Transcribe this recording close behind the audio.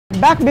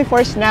Back before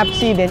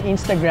Snapseed and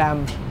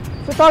Instagram,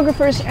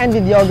 photographers and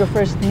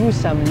videographers use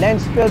some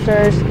lens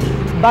filters,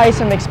 buy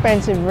some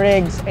expensive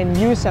rigs, and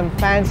use some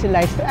fancy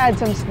lights to add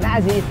some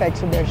snazzy effects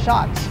to their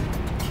shots.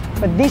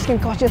 But these can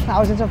cost you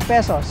thousands of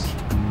pesos.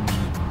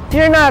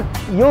 Fear not,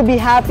 you'll be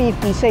happy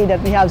if we say that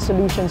we have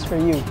solutions for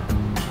you.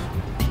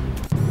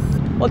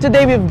 Well,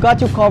 today we've got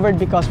you covered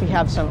because we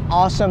have some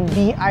awesome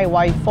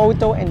DIY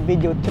photo and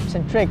video tips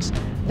and tricks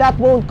that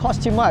won't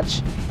cost you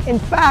much. In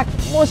fact,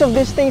 most of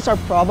these things are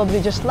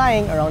probably just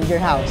lying around your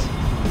house.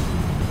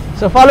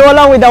 So follow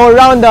along with our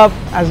roundup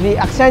as we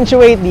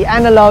accentuate the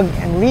analog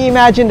and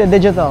reimagine the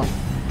digital.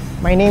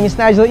 My name is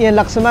Nigel Ian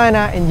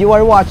Laksamana and you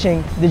are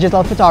watching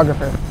Digital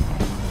Photographer.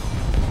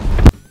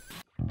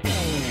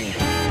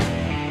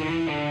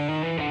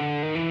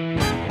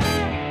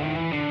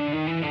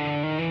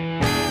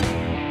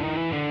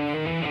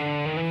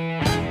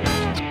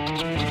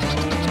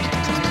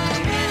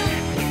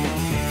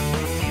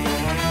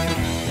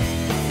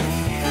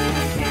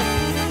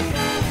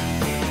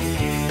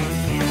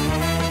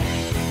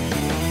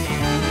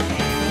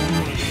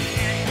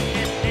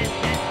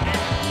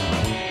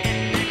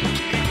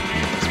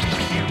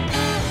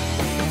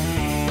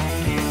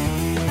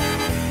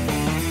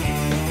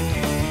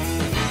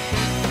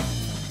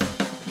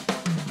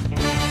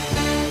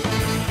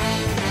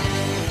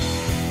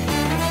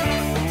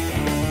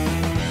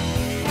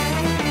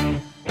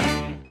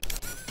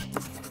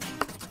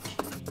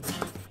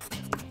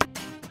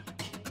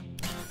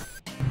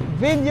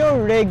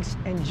 Video rigs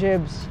and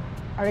jibs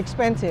are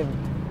expensive.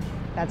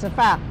 That's a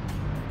fact.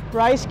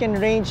 Price can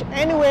range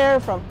anywhere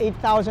from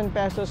 8,000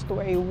 pesos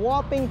to a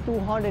whopping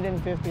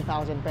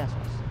 250,000 pesos.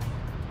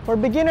 For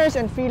beginners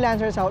and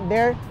freelancers out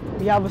there,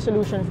 we have a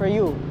solution for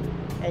you.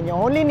 And you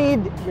only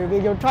need your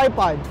video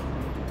tripod.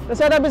 The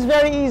setup is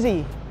very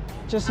easy.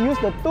 Just use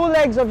the two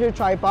legs of your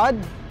tripod,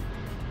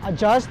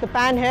 adjust the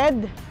pan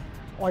head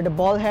or the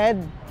ball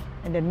head,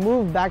 and then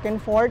move back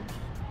and forth,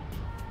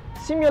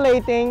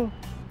 simulating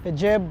the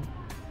jib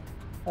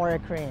or a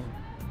crane.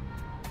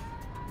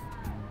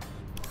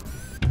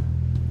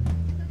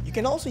 You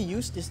can also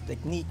use this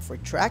technique for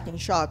tracking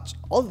shots,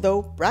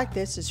 although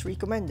practice is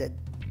recommended.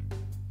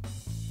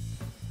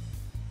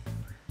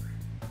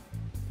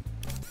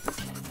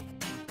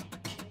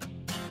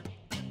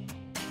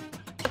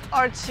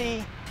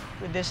 Artsy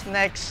with this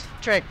next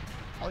trick.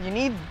 All you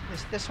need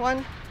is this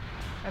one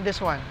and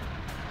this one.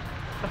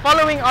 The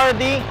following are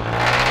the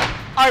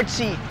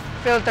artsy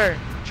filter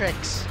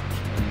tricks.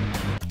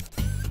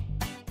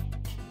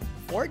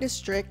 For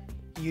this trick,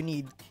 you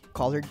need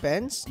colored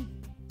pens,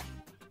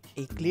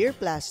 a clear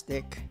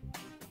plastic,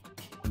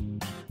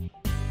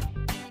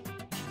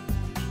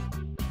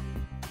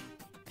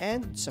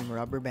 and some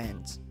rubber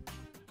bands.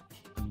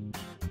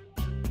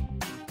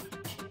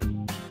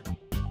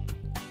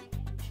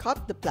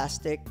 Cut the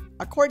plastic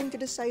according to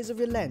the size of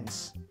your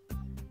lens.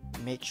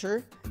 Make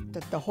sure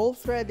that the whole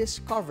thread is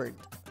covered.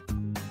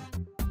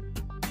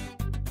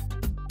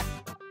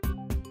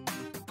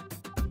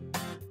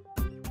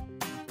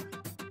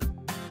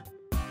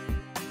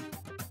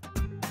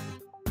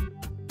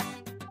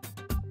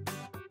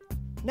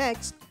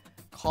 Next,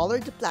 color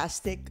the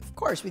plastic, of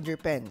course, with your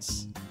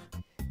pens.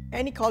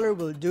 Any color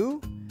will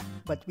do,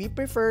 but we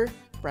prefer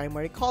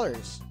primary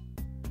colors.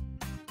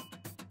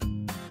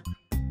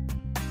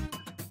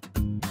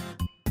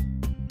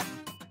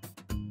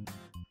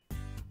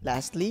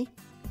 Lastly,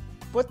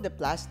 put the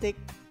plastic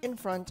in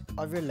front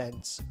of your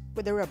lens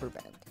with a rubber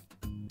band.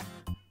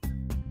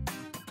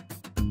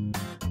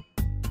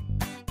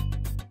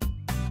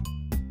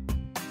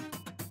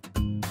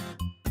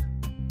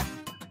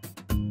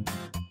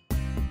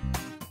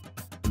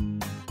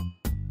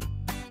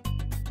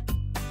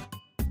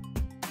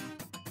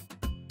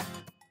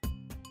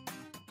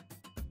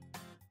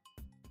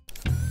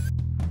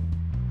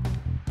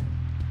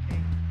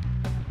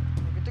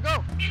 Go.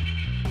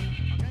 Okay.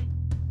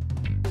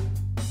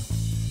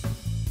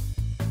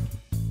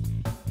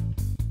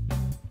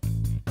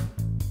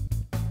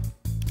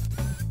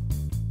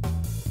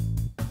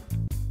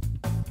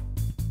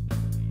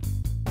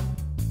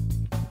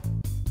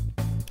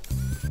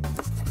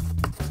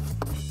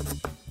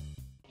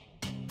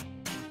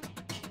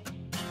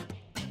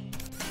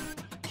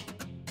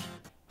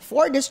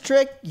 For this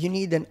trick, you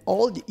need an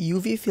old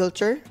UV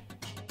filter,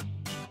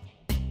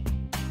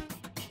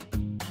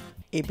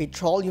 a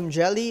petroleum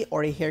jelly,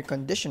 or a hair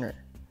conditioner.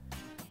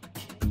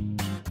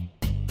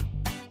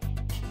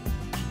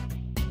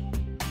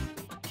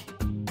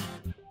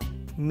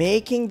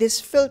 Making this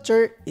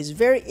filter is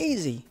very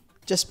easy.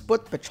 Just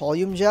put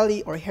petroleum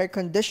jelly or hair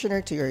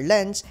conditioner to your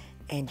lens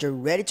and you're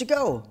ready to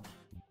go.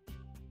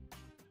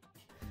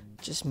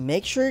 Just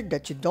make sure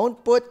that you don't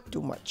put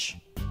too much.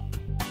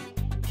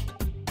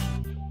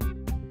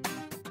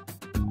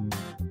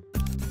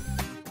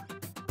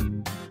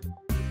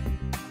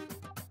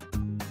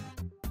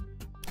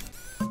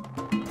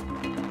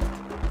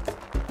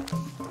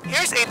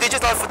 Here's a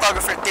digital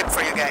photographer tip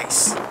for you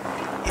guys.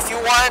 If you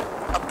want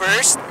a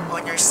burst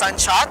on your sun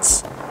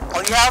shots,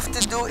 all you have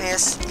to do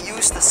is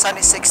use the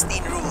Sunny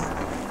 16 rule.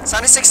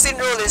 Sunny 16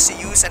 rule is to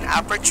use an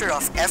aperture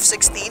of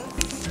f16,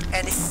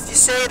 and if you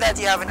say that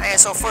you have an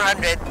ISO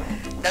 400,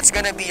 that's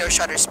gonna be your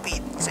shutter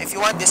speed. So if you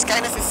want this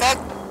kind of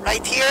effect,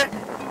 right here,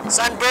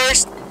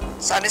 sunburst,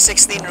 Sunny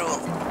 16 rule.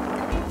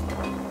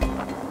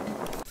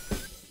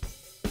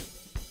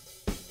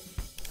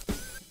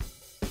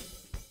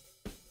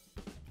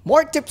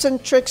 More tips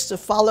and tricks to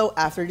follow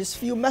after these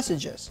few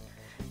messages.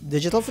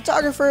 Digital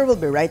Photographer will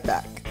be right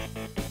back.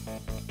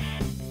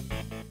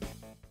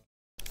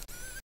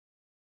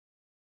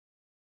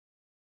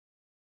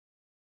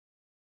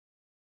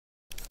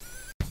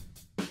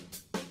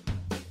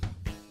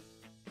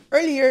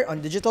 Earlier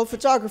on Digital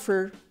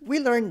Photographer, we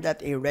learned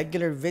that a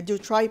regular video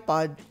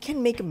tripod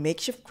can make a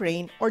makeshift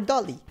crane or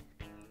dolly.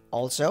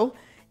 Also,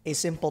 a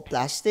simple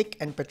plastic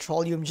and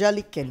petroleum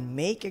jelly can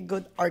make a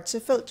good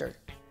artsy filter.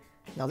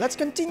 Now let's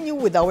continue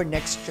with our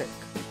next trick.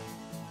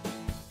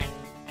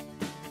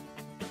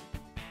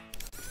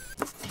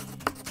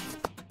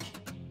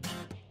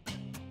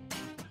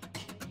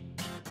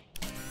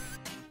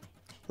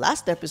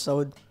 Last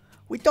episode,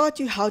 we taught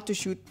you how to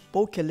shoot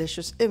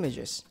bokeh-licious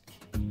images.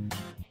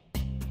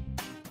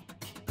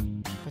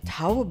 But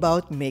how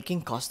about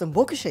making custom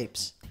bokeh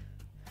shapes?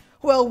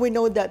 Well, we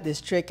know that this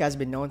trick has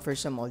been known for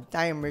some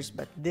old-timers,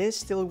 but this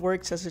still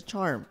works as a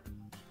charm.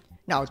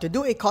 Now, to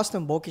do a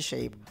custom bokeh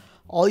shape,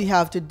 all you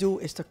have to do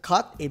is to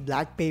cut a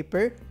black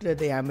paper to the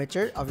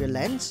diameter of your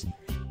lens.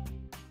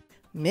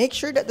 Make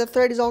sure that the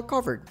thread is all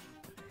covered.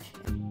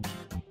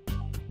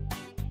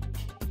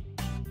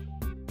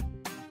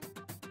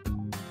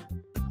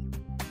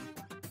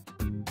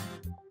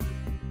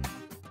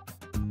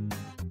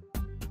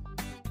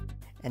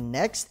 And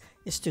next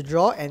is to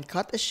draw and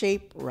cut a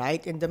shape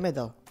right in the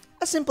middle.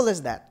 As simple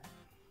as that.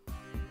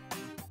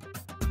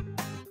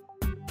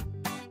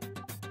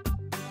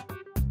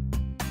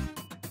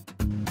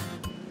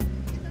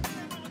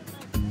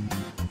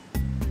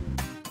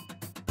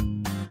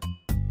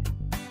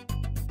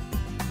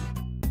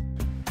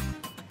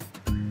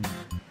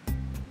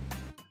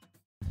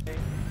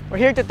 We're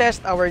here to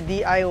test our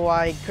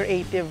DIY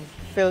creative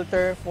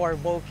filter for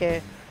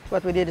bokeh.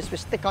 What we did is we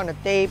stick on a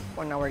tape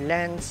on our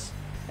lens,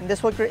 and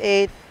this will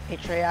create a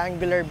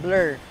triangular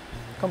blur,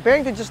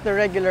 comparing to just the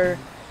regular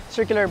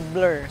circular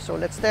blur. So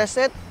let's test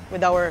it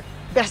with our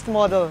best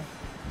model,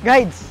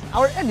 Guides,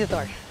 our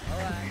editor.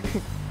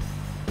 Alright.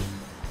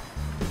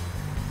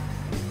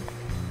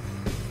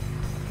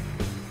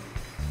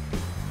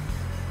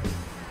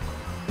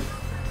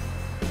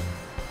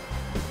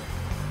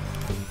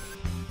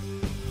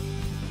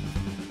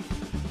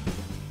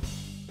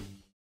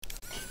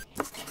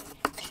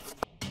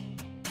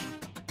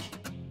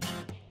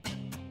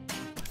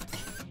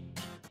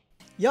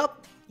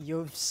 Yup,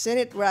 you've seen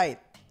it right.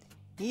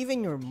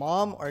 Even your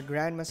mom or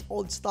grandma's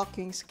old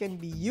stockings can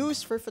be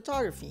used for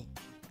photography.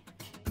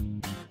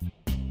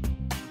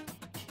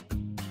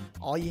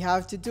 All you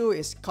have to do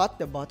is cut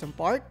the bottom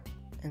part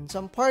and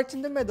some parts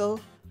in the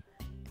middle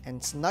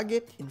and snug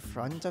it in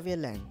front of your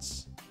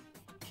lens.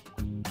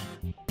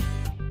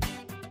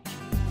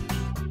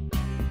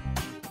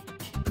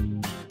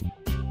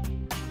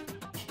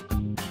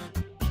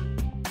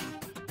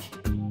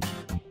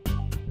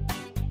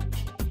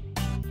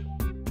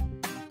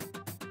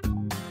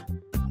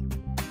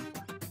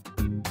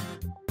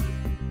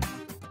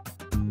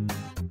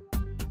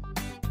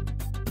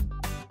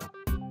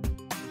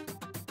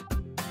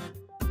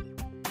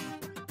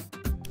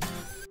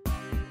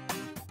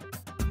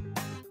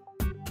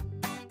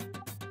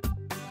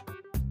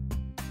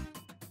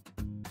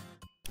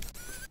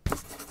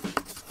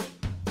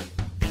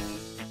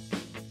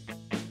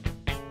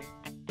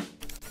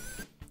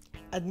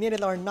 Admit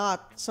it or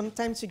not,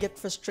 sometimes you get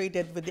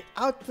frustrated with the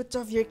output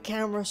of your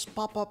camera's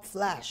pop-up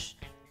flash.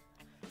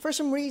 For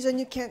some reason,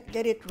 you can't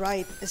get it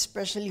right,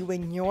 especially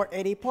when you're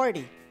at a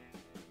party.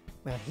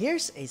 Well,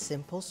 here's a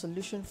simple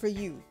solution for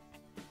you.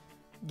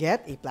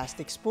 Get a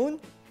plastic spoon,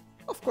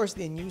 of course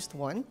the unused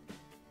one,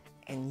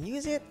 and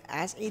use it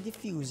as a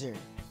diffuser.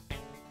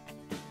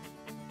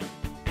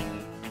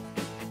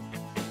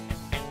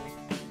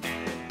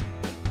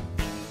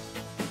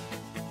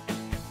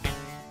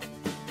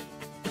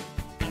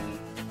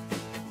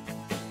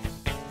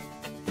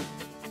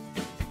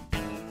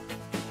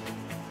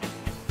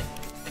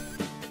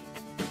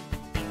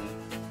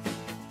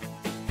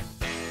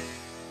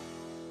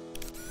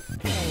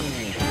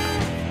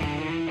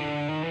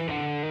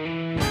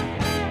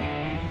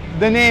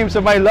 The names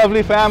of my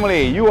lovely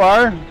family. You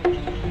are?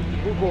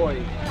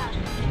 Buboy.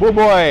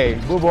 Buboy.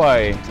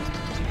 Buboy.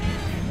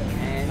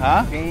 And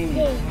Huh?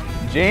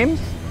 James. James?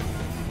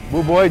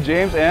 Buboy,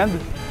 James, and?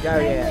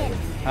 Jariel.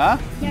 Huh?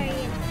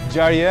 Jariel.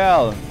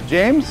 Jariel.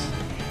 James?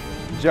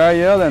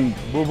 Jariel and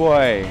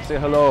Buboy. Say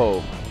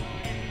hello.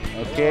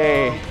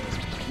 Okay.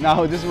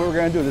 Now this is what we're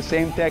gonna do. The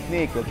same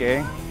technique,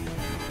 okay?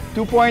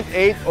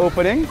 2.8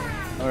 opening.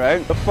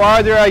 Alright. The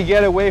farther I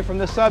get away from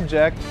the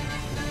subject,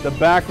 the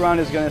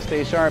background is going to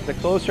stay sharp. The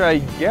closer I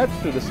get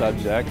to the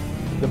subject,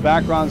 the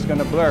background is going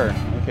to blur,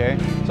 okay?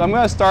 So I'm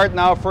going to start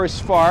now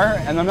first far,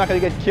 and I'm not going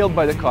to get killed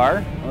by the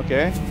car,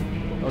 okay?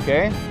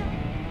 Okay?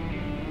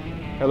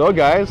 Hello,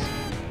 guys.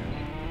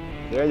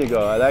 There you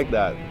go. I like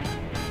that.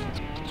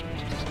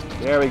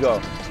 There we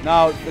go.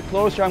 Now, the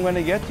closer I'm going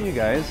to get to you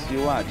guys,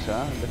 you watch,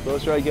 huh? The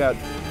closer I get,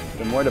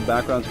 the more the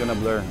background's going to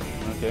blur.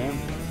 Okay?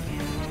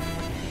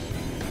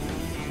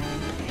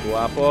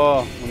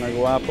 Guapo. Mga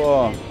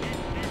guapo.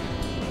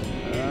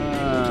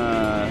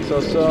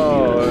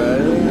 So.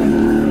 Ready?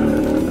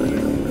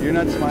 You're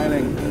not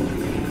smiling.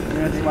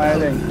 You're not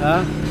smiling.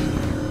 Huh?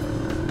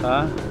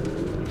 Huh?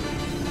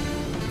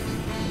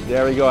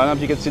 There we go. I don't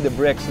know if you can see the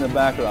bricks in the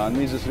background.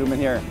 Let me just zoom in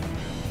here.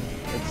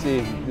 Let's see.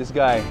 This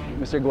guy,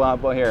 Mr.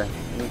 Guapo here.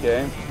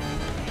 Okay?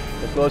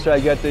 The closer I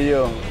get to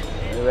you.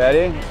 Are you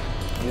ready?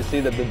 You see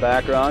that the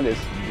background is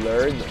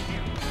blurred.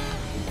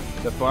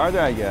 The farther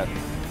I get,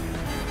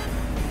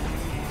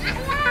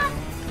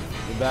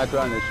 the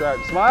background is sharp.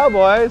 Smile,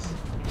 boys!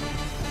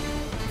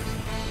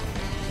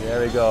 There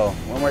we go.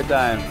 One more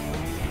time.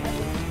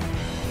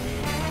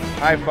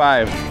 High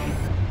five.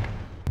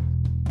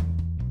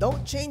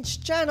 Don't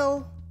change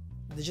channel.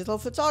 Digital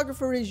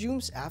photographer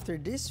resumes after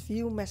these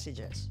few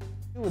messages.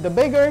 The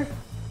bigger,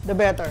 the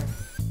better.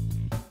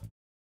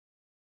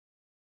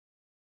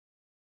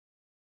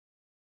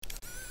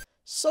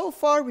 So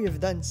far, we've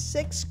done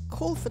 6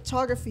 cool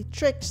photography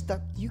tricks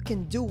that you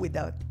can do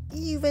without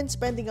even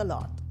spending a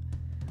lot.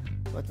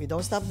 But we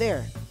don't stop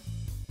there.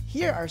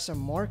 Here are some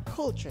more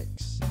cool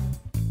tricks.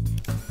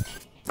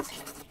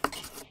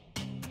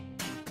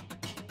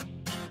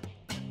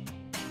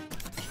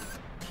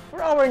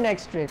 For our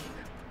next trick,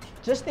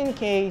 just in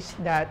case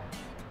that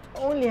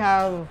you only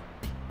have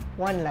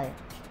one light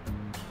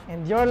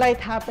and your light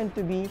happened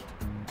to be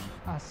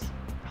as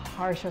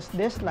harsh as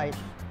this light.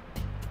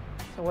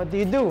 So what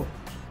do?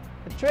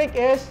 The trick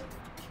is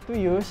to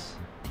use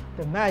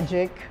the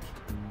magic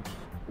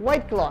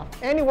white cloth.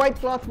 Any white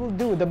cloth will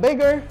do. The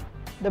bigger,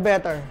 the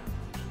better.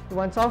 You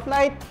want soft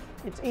light?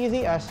 It's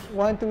easy as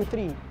 1, 2,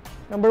 3.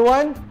 Number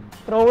 1,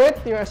 throw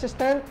it to your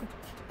assistant.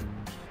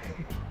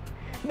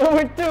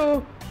 Number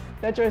 2,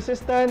 let your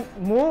assistant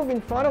move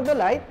in front of the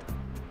light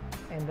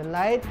and the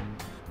light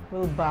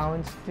will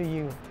bounce to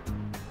you.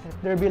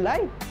 Let there be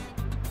light.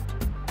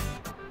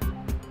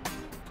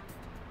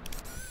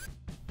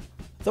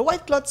 The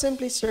white cloth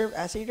simply serves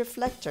as a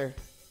reflector.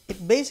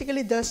 It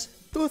basically does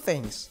 2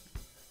 things: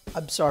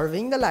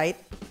 absorbing the light,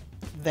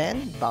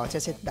 then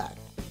bounces it back.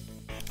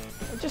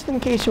 Just in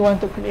case you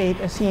want to create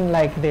a scene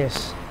like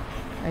this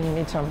and you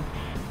need some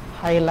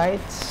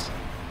highlights,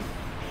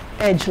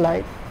 edge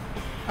light.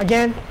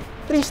 Again,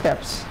 3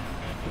 steps.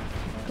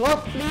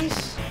 Cloth,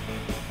 please,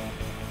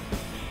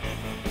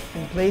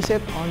 and place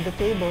it on the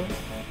table,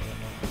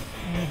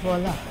 and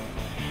voila.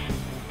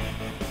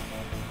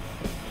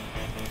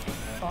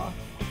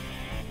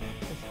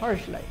 It's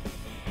harsh light.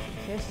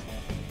 This is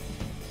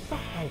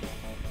soft light.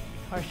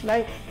 Harsh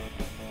light,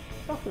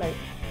 soft light.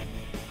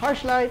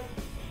 Harsh light,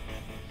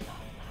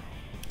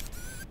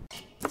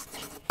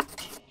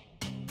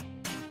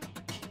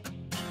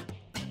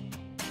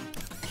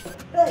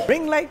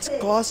 ring lights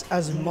cost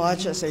as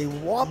much as a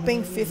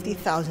whopping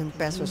 50,000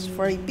 pesos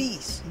for a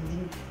piece.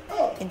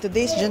 In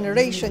today's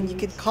generation, you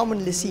could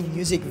commonly see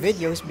music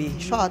videos being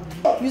shot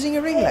using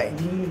a ring light.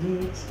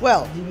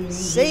 Well,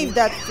 save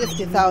that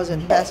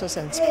 50,000 pesos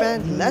and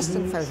spend less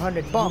than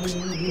 500 bucks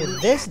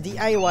with this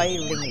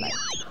DIY ring light.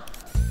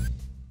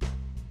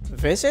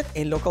 Visit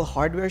a local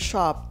hardware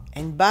shop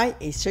and buy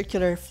a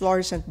circular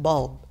fluorescent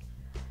bulb.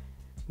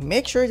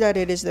 Make sure that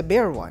it is the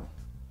bare one.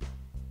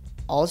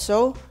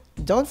 Also,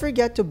 don't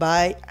forget to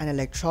buy an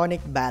electronic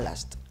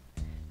ballast.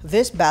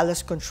 This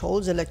ballast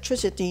controls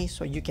electricity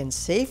so you can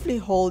safely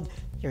hold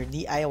your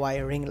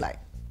DIY ring light.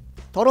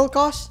 Total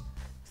cost,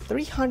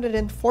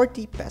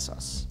 340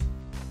 pesos.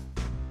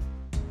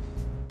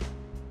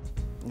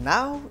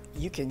 Now,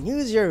 you can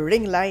use your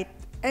ring light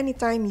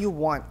anytime you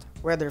want,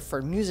 whether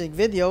for music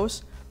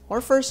videos or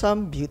for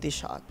some beauty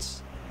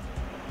shots.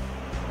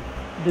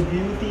 The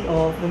beauty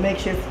of the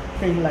makeshift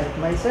ring light.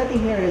 My setting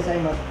here is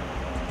I'm at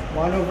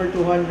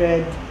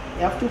 1/200,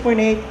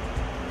 f2.8,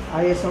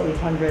 ISO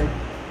 800.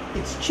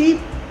 It's cheap,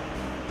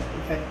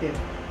 effective.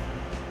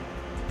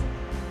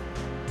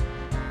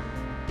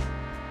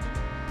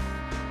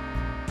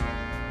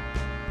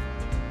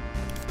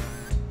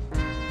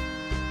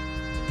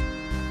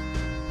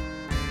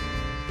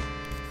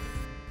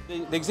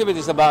 The exhibit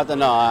is about,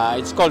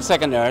 it's called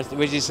Second Earth,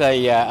 which is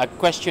a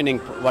questioning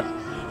what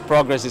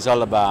progress is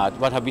all about.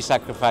 What have we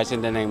sacrificed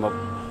in the name of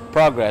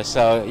progress?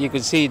 So you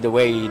could see the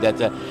way that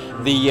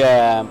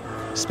the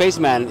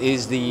spaceman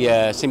is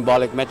the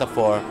symbolic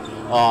metaphor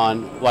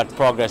on what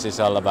progress is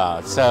all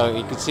about. So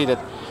you could see that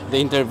the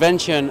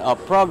intervention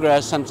of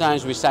progress,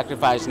 sometimes we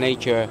sacrifice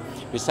nature,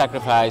 we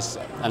sacrifice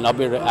an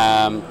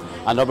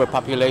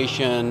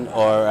overpopulation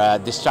or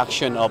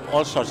destruction of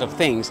all sorts of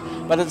things.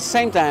 But at the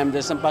same time,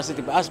 there's some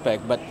positive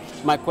aspect. But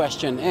my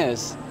question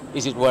is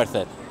it worth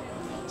it?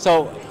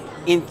 So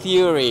in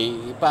theory,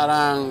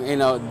 parang,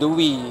 do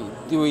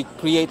we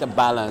create a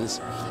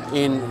balance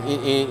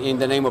in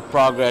the name of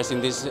progress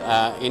in this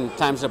in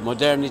times of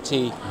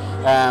modernity?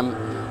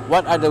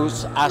 What are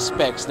those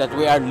aspects that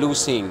we are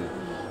losing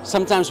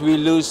sometimes we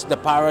lose the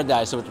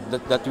paradise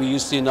that we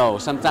used to know.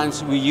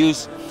 Sometimes we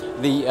use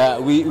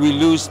we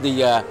lose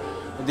the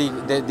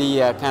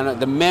kind of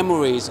the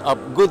memories of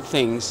good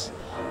things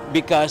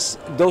because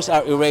those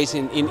are erased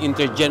in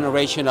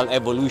intergenerational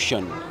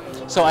evolution.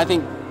 So I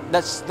think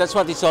that's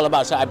what it's all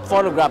about. So I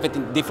photograph it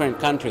in different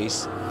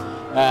countries,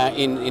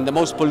 in the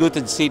most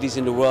polluted cities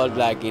in the world,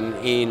 like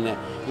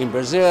in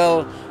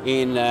Brazil,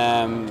 in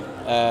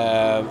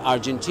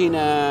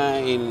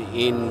Argentina,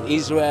 in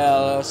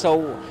Israel.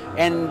 So,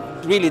 and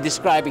really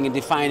describing and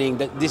defining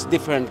these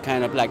different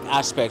kind of like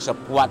aspects of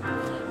what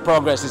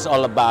progress is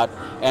all about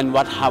and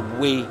what have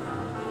we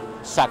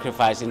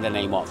sacrificed in the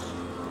name of.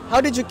 How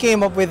did you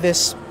came up with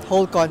this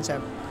whole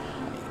concept?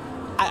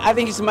 I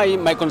think it's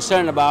my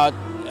concern about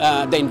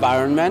the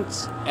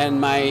environment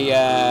and my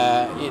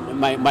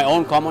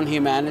own common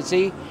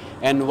humanity,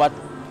 and what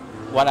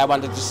I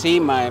wanted to see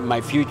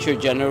my future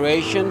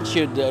generation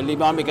should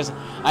live on, because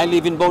I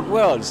live in both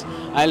worlds.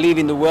 I live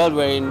in the world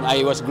wherein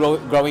I was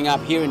growing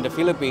up here in the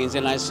Philippines,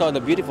 and I saw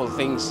the beautiful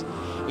things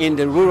in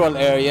the rural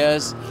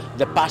areas,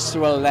 the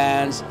pastoral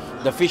lands,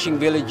 the fishing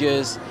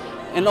villages,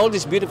 and all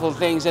these beautiful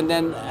things. And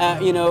then,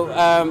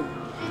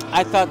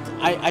 I thought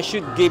I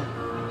should give,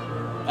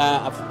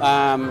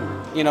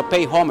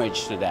 pay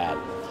homage to that.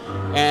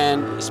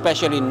 And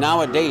especially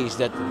nowadays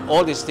that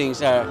all these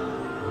things are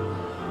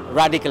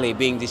radically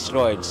being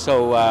destroyed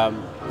so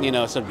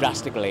so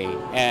drastically,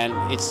 and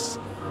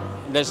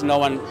there's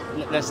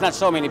not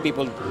so many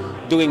people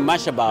doing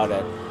much about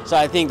it. So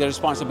I think the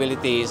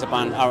responsibility is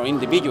upon our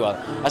individual.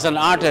 As an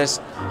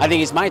artist, I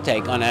think it's my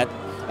take on it,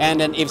 and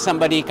then if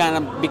somebody kind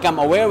of become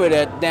aware with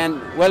it, then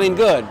well and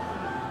good,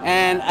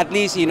 and at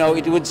least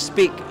it would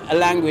speak a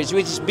language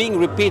which is being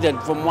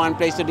repeated from one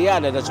place to the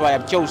other. That's why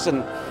I've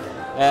chosen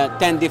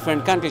 10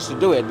 different countries to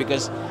do it,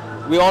 because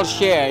we all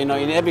share, in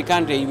every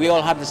country, we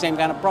all have the same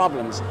kind of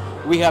problems.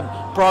 We have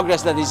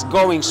progress that is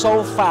going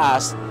so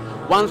fast,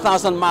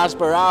 1,000 miles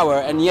per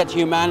hour, and yet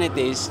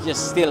humanity is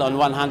just still on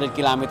 100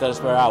 kilometers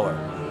per hour.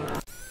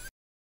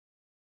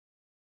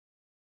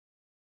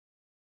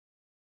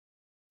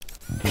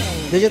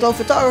 Digital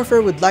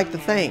photographer would like to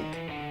thank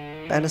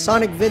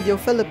Panasonic Video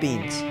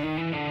Philippines,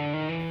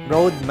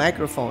 Rode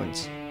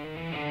Microphones,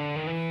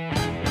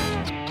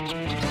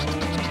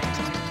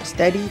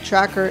 Steady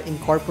Tracker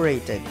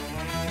Incorporated,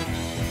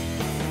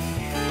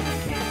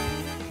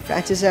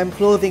 Francis M.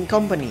 Clothing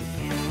Company.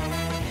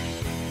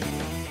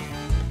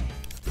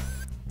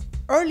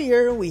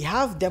 Earlier, we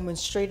have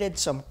demonstrated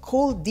some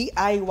cool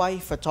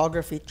DIY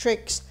photography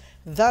tricks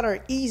that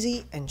are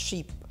easy and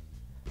cheap.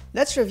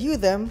 Let's review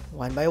them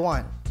one by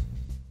one.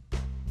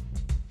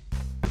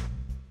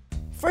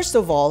 First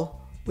of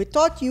all, we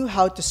taught you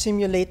how to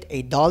simulate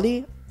a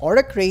dolly or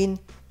a crane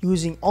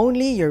using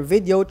only your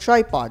video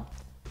tripod.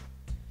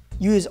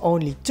 Use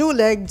only 2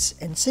 legs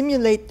and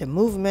simulate the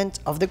movement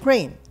of the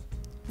crane.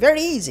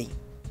 Very easy.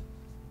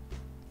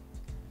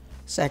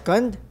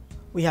 Second,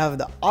 we have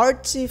the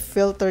artsy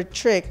filter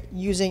trick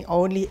using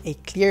only a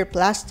clear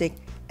plastic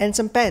and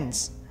some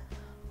pens.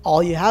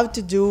 All you have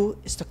to do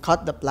is to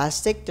cut the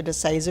plastic to the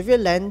size of your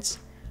lens,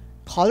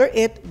 color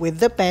it with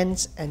the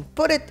pens, and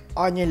put it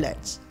on your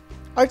lens.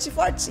 Artsy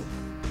fartsy.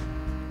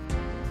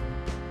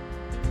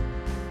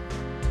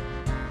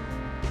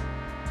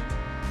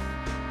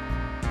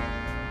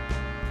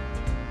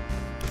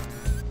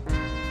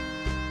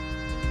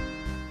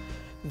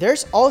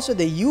 There's also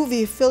the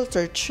UV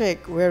filter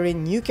trick,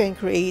 wherein you can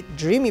create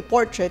dreamy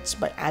portraits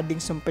by adding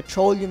some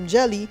petroleum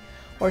jelly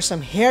or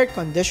some hair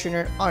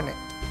conditioner on it.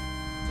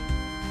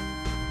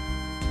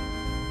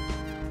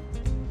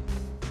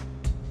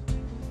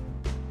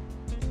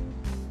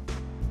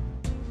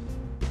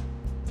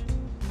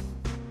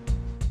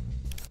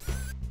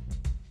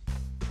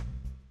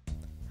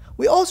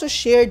 We also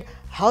shared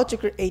how to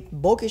create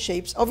bokeh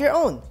shapes of your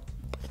own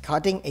by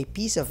cutting a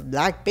piece of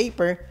black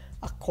paper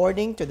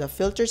according to the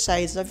filter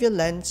size of your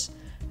lens,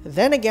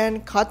 then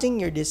again cutting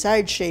your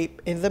desired shape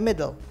in the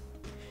middle.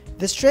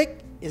 This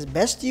trick is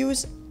best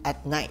used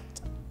at night.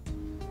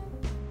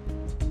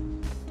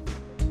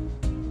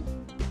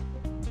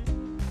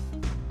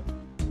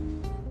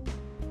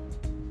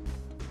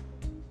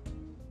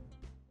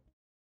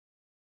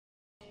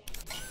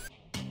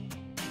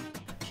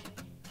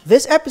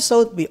 This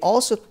episode, we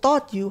also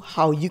taught you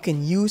how you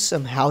can use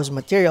some house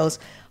materials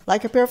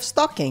like a pair of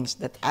stockings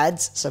that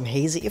adds some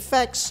hazy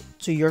effects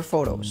to your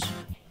photos.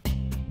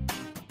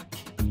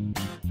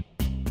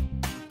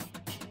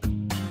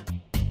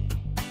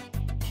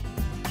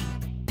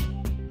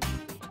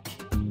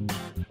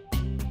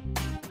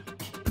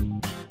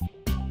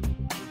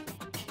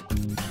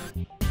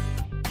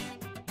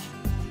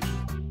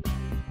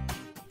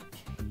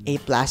 A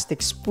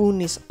plastic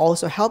spoon is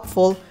also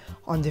helpful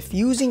on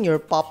diffusing your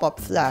pop-up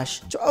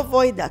flash to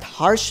avoid that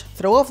harsh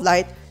throw of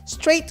light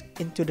straight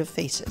into the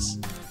faces.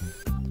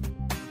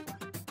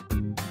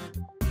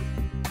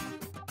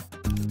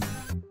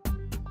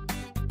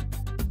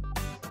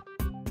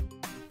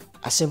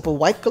 A simple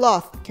white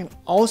cloth can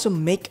also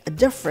make a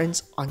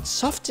difference on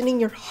softening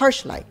your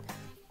harsh light.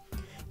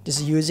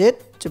 Just use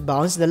it to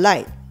bounce the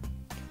light.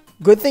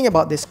 Good thing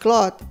about this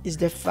cloth is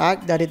the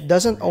fact that it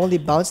doesn't only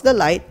bounce the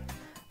light,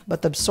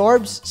 but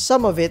absorbs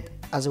some of it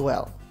as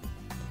well.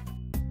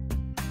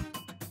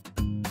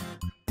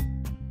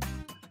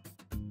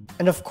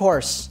 And of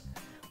course,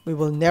 we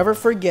will never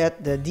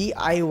forget the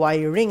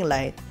DIY ring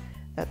light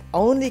that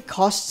only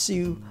costs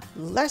you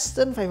less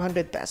than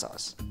 500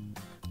 pesos.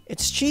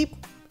 It's cheap,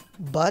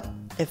 but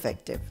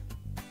effective.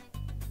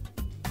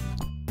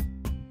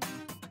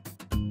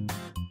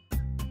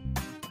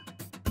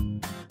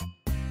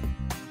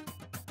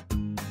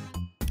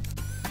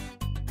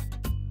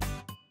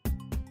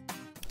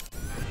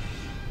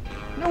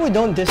 No, we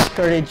don't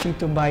discourage you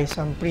to buy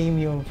some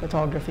premium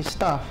photography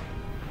stuff.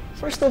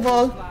 First of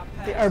all,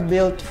 they are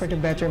built for the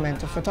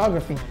betterment of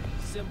photography.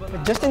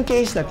 But just in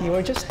case that you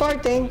are just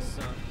starting,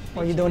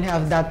 or you don't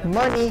have that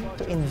money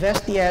to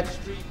invest yet,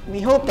 we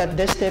hope that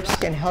these tips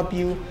can help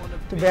you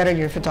to better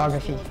your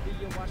photography.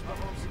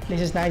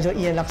 This is Nigel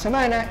Ian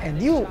Laksamana, and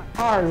you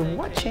are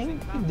watching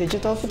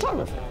Digital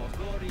Photography.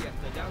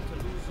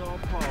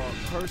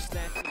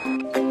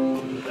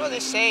 You know, they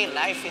say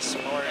life is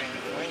boring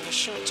when you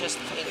shoot just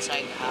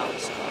inside the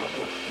house.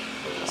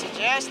 I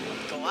suggest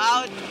go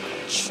out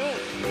and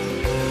shoot.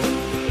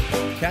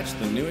 Catch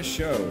the newest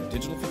show,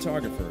 Digital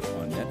Photographer,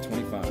 on Net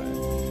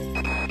 25.